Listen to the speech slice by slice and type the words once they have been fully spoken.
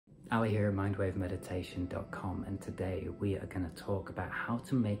Ali here at MindWaveMeditation.com, and today we are going to talk about how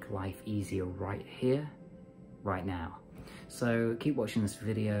to make life easier right here, right now. So keep watching this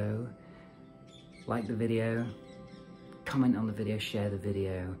video, like the video, comment on the video, share the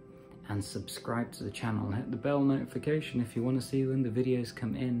video, and subscribe to the channel and hit the bell notification if you want to see when the videos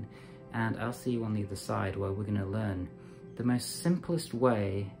come in. And I'll see you on the other side where we're going to learn the most simplest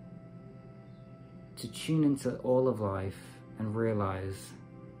way to tune into all of life and realize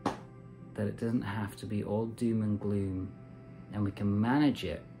that it doesn't have to be all doom and gloom, and we can manage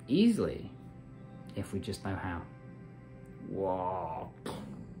it easily if we just know how. Whoa.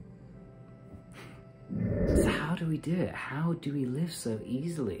 So how do we do it? How do we live so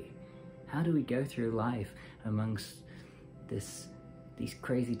easily? How do we go through life amongst these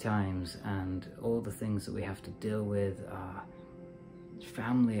crazy times and all the things that we have to deal with, our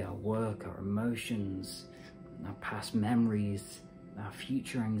family, our work, our emotions, our past memories, our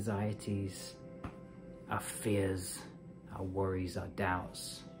future anxieties, our fears, our worries, our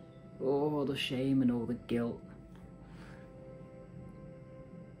doubts, all the shame and all the guilt.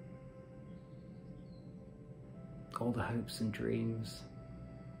 All the hopes and dreams.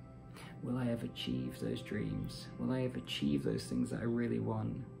 Will I ever achieve those dreams? Will I ever achieve those things that I really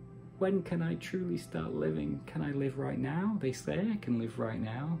want? When can I truly start living? Can I live right now? They say I can live right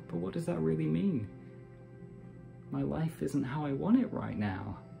now, but what does that really mean? My life isn't how I want it right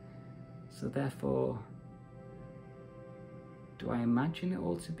now. So therefore, do I imagine it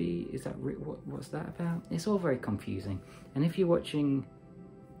all to be? Is that what's that about? It's all very confusing. And if you're watching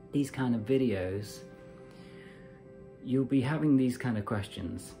these kind of videos, you'll be having these kind of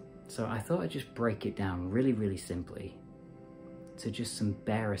questions. So I thought I'd just break it down really, really simply to just some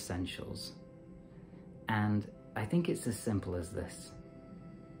bare essentials. And I think it's as simple as this.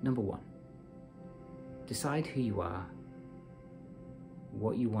 Number one, decide who you are,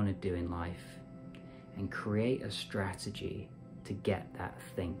 what you want to do in life, and create a strategy to get that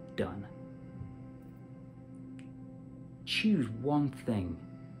thing done. Choose one thing.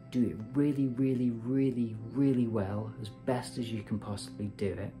 Do it really, really, really, really well, as best as you can possibly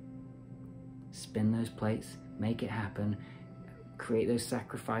do it. Spin those plates, make it happen, create those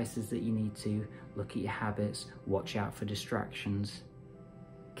sacrifices that you need to, look at your habits, watch out for distractions.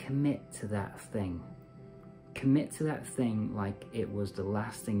 Commit to that thing. Commit to that thing like it was the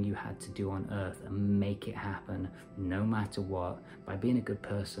last thing you had to do on earth, and make it happen no matter what, by being a good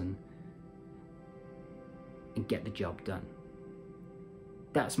person, and get the job done.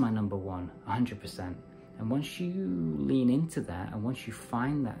 That's my number one, 100%. And once you lean into that, and once you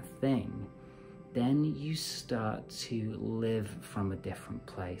find that thing, then you start to live from a different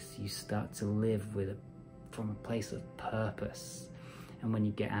place. You start to live from a place of purpose. And when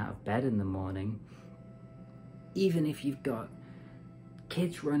you get out of bed in the morning, even if you've got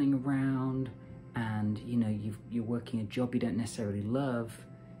kids running around and you're working a job you don't necessarily love,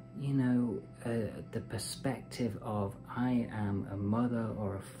 the perspective of I am a mother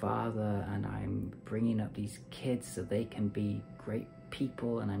or a father and I'm bringing up these kids so they can be great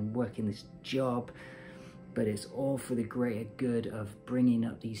people, and I'm working this job, but it's all for the greater good of bringing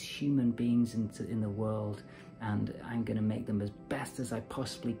up these human beings in the world, and I'm going to make them as best as I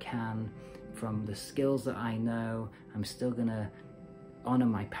possibly can from the skills that I know. I'm still going to honor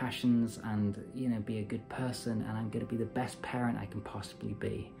my passions and be a good person, and I'm going to be the best parent I can possibly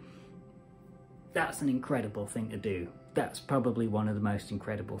be. That's an incredible thing to do. That's probably one of the most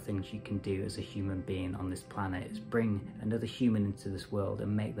incredible things you can do as a human being on this planet, is bring another human into this world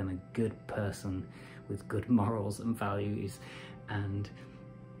and make them a good person with good morals and values, and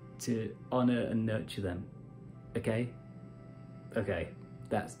to honor and nurture them. Okay,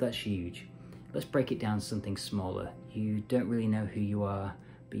 that's huge. Let's break it down to something smaller. You don't really know who you are,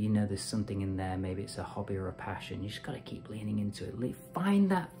 but there's something in there. Maybe it's a hobby or a passion. You just got to keep leaning into it. Find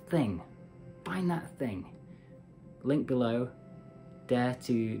that thing. Find that thing. Link below, Dare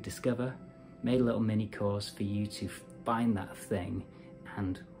to Discover, made a little mini course for you to find that thing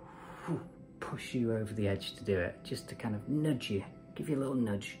and push you over the edge to do it, just to kind of nudge you, give you a little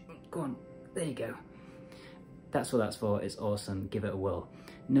nudge. Go on, there you go. That's what that's for. It's awesome. Give it a whirl.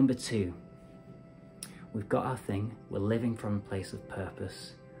 Number two, we've got our thing. We're living from a place of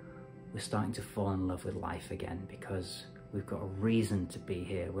purpose. We're starting to fall in love with life again because we've got a reason to be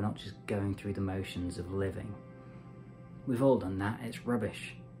here. We're not just going through the motions of living. We've all done that. It's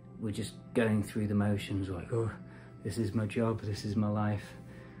rubbish. We're just going through the motions like, oh, this is my job, this is my life,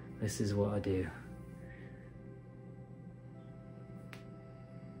 this is what I do.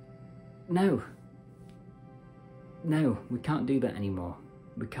 No, we can't do that anymore.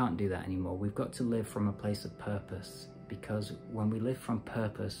 We can't do that anymore. We've got to live from a place of purpose, because when we live from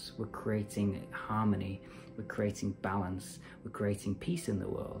purpose, we're creating harmony, we're creating balance, we're creating peace in the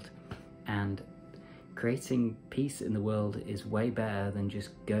world. And creating peace in the world is way better than just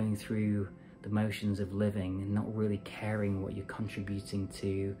going through the motions of living and not really caring what you're contributing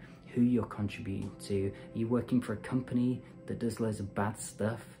to, who you're contributing to. Are you working for a company that does loads of bad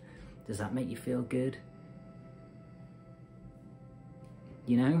stuff? Does that make you feel good?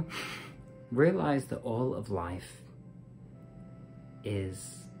 You know, realize that all of life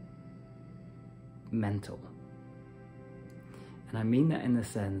is mental. And I mean that in the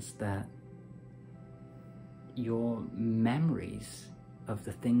sense that your memories of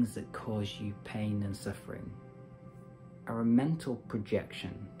the things that cause you pain and suffering are a mental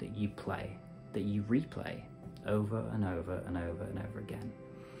projection that you play, that you replay over and over and over and over again.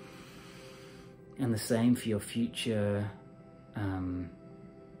 And the same for your future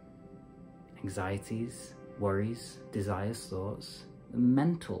anxieties, worries, desires, thoughts, the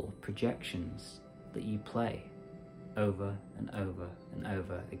mental projections that you play over and over and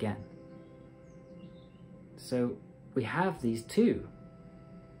over again. So we have these two,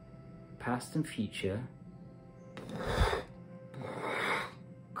 past and future,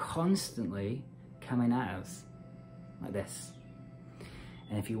 constantly coming at us like this.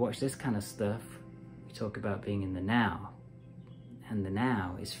 And if you watch this kind of stuff, we talk about being in the now, and the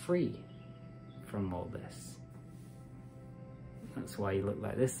now is free from all this. That's why you look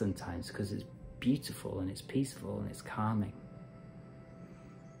like this sometimes, because it's beautiful and it's peaceful and it's calming.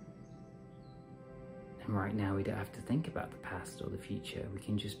 And right now we don't have to think about the past or the future. We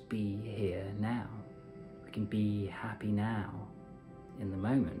can just be here now. We can be happy now in the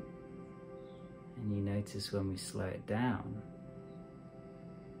moment. And you notice when we slow it down,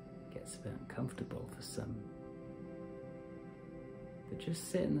 it gets a bit uncomfortable for some. But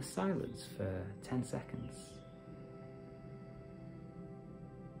just sit in the silence for 10 seconds.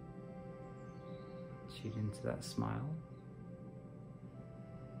 Tune into that smile.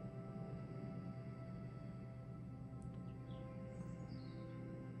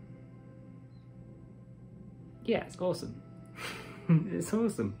 Yeah, it's awesome. It's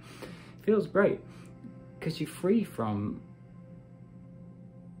awesome. It feels great because you're free from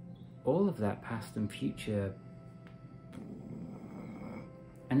all of that past and future,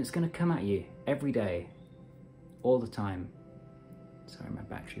 and it's going to come at you every day, all the time. Sorry, my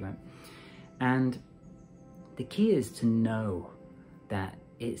battery went. And the key is to know that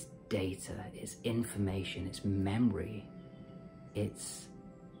it's data, it's information, it's memory, it's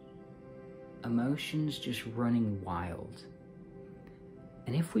emotions just running wild.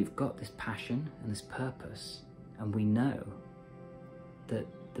 And if we've got this passion and this purpose, and we know that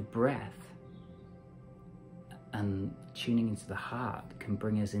the breath and tuning into the heart can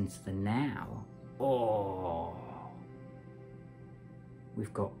bring us into the now, oh,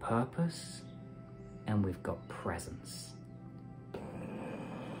 we've got purpose and we've got presence.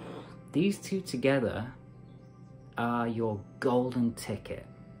 These two together are your golden ticket.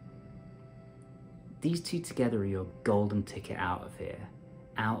 These two together are your golden ticket out of here,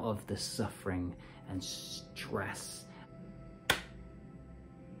 out of the suffering and stress.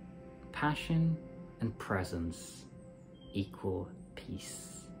 Passion and presence equal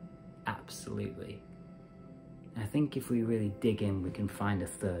peace. Absolutely. I think if we really dig in, we can find a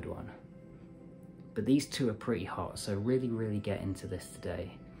third one. But these two are pretty hot, so really, really get into this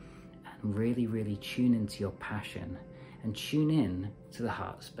today. And really, really tune into your passion. And tune in to the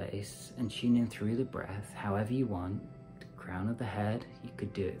heart space. And tune in through the breath, however you want. The crown of the head, you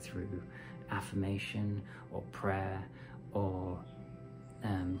could do it through affirmation or prayer or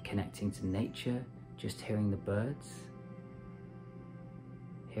connecting to nature. Just hearing the birds.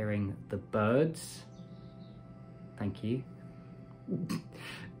 Hearing the birds. Thank you.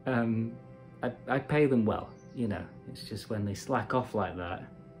 I pay them well, you know. It's just when they slack off like that,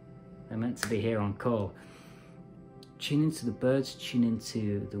 they're meant to be here on call. Tune into the birds, tune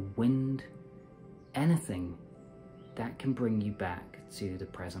into the wind, anything that can bring you back to the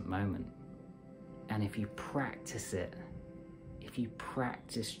present moment. And if you practice it, if you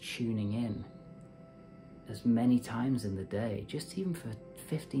practice tuning in as many times in the day, just even for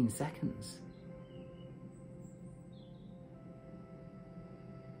 15 seconds,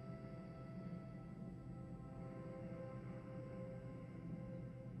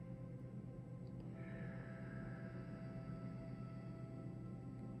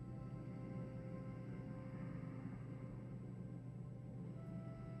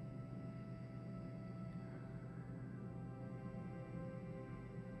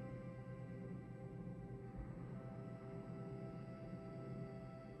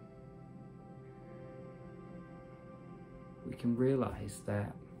 can realize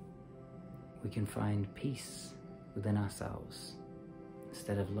that we can find peace within ourselves.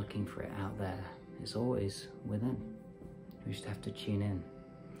 Instead of looking for it out there, it's always within. We just have to tune in.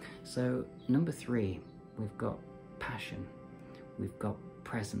 So number 3, we've got passion, we've got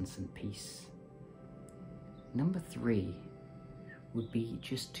presence and peace. Number 3 would be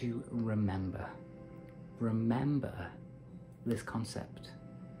just to remember. Remember this concept.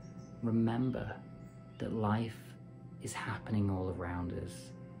 Remember that life is happening all around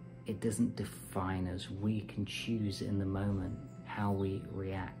us. It doesn't define us. We can choose in the moment how we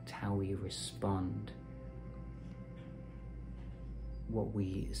react, how we respond, what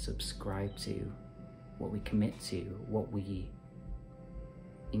we subscribe to, what we commit to, what we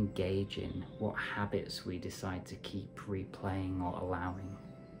engage in, what habits we decide to keep replaying or allowing.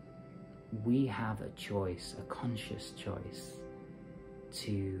 We have a choice, a conscious choice,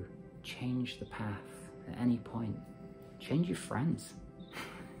 to change the path at any point. Change your friends.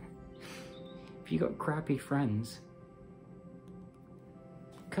 If you got crappy friends,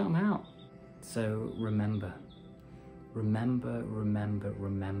 cut them out. So remember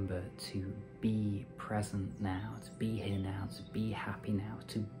to be present now, to be here now, to be happy now,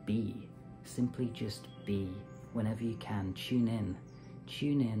 to be. Simply just be. Whenever you can, tune in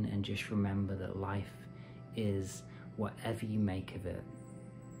and just remember that life is whatever you make of it.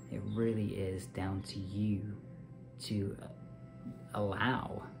 It really is down to you to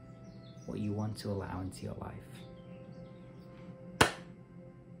allow what you want to allow into your life.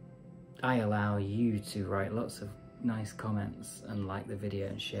 I allow you to write lots of nice comments and like the video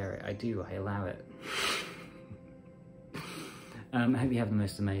and share it. I allow it. I hope you have the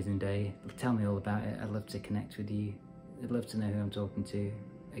most amazing day. Tell me all about it. I'd love to connect with you. I'd love to know who I'm talking to.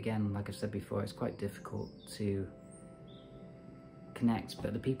 Again, like I've said before, it's quite difficult to connect,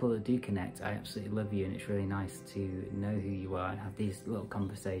 but the people that do connect, I absolutely love you, and it's really nice to know who you are and have these little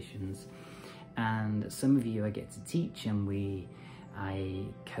conversations. And some of you I get to teach, and I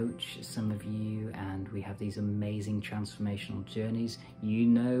coach some of you, and we have these amazing transformational journeys. You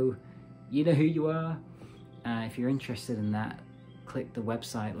know who you are. If you're interested in that, click the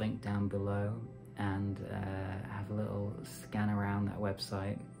website link down below and have a little scan around that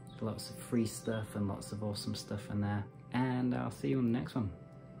website. Lots of free stuff and lots of awesome stuff in there. And I'll see you on the next one.